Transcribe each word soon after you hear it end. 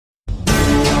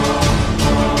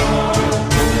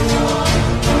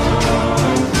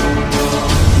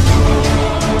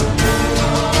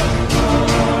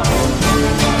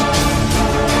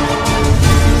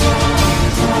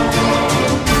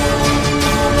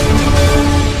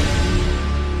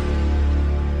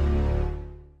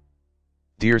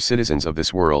Dear citizens of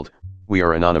this world, we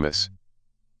are anonymous.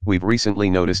 We've recently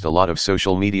noticed a lot of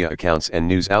social media accounts and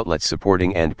news outlets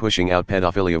supporting and pushing out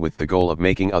pedophilia with the goal of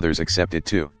making others accept it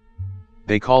too.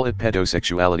 They call it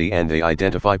pedosexuality and they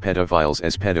identify pedophiles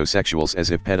as pedosexuals as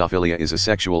if pedophilia is a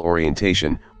sexual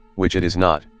orientation, which it is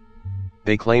not.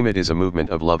 They claim it is a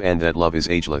movement of love and that love is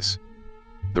ageless.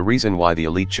 The reason why the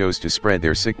elite chose to spread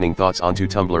their sickening thoughts onto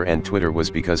Tumblr and Twitter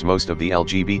was because most of the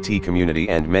LGBT community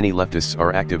and many leftists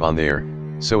are active on there,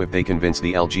 so if they convince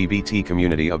the LGBT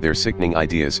community of their sickening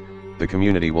ideas, the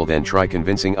community will then try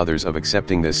convincing others of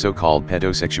accepting this so-called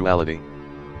pedosexuality.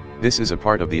 This is a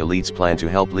part of the elite's plan to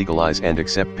help legalize and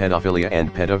accept pedophilia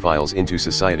and pedophiles into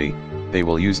society. They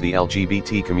will use the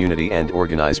LGBT community and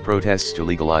organize protests to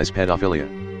legalize pedophilia.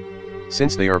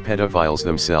 Since they are pedophiles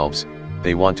themselves,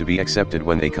 they want to be accepted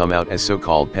when they come out as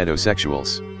so-called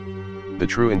pedosexuals. The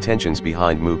true intentions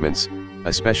behind movements,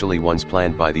 especially ones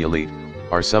planned by the elite,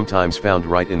 are sometimes found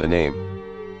right in the name.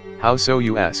 How so,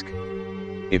 you ask?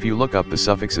 If you look up the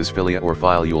suffixes philia or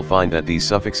phile, you'll find that these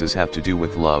suffixes have to do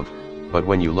with love, but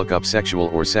when you look up sexual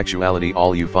or sexuality,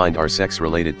 all you find are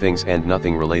sex-related things and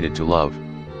nothing related to love.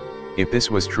 If this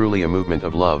was truly a movement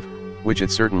of love, which it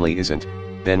certainly isn't,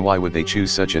 then why would they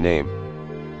choose such a name?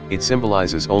 It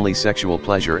symbolizes only sexual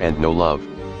pleasure and no love.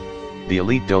 The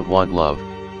elite don't want love,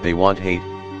 they want hate,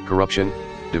 corruption,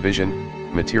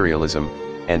 division, materialism,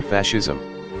 and fascism.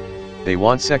 They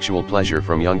want sexual pleasure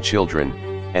from young children,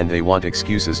 and they want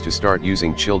excuses to start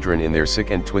using children in their sick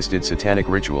and twisted satanic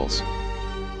rituals.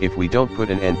 If we don't put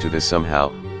an end to this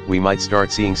somehow, we might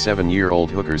start seeing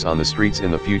 7-year-old hookers on the streets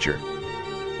in the future.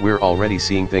 We're already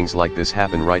seeing things like this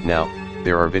happen right now.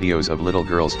 There are videos of little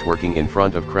girls twerking in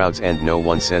front of crowds and no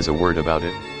one says a word about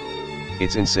it.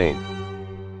 It's insane.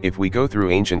 If we go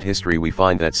through ancient history, we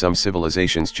find that some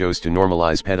civilizations chose to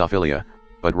normalize pedophilia,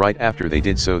 but right after they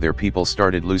did so, their people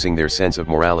started losing their sense of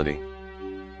morality.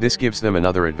 This gives them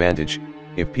another advantage.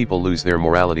 If people lose their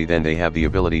morality, then they have the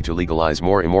ability to legalize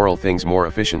more immoral things more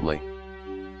efficiently.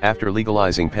 After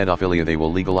legalizing pedophilia, they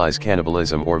will legalize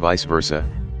cannibalism or vice versa,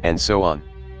 and so on.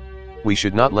 We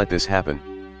should not let this happen.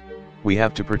 We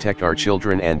have to protect our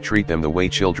children and treat them the way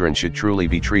children should truly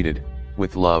be treated,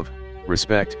 with love,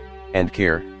 respect, and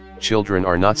care. Children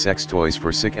are not sex toys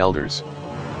for sick elders.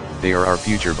 They are our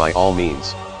future by all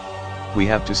means. We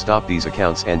have to stop these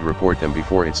accounts and report them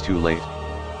before it's too late.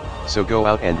 So go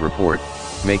out and report,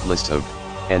 make lists of,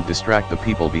 and distract the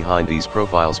people behind these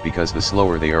profiles, because the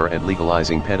slower they are at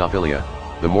legalizing pedophilia,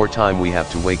 the more time we have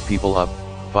to wake people up,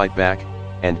 fight back,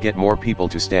 and get more people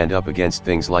to stand up against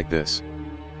things like this.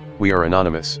 We are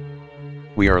anonymous.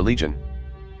 We are legion.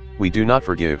 We do not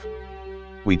forgive.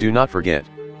 We do not forget.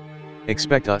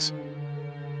 Expect us.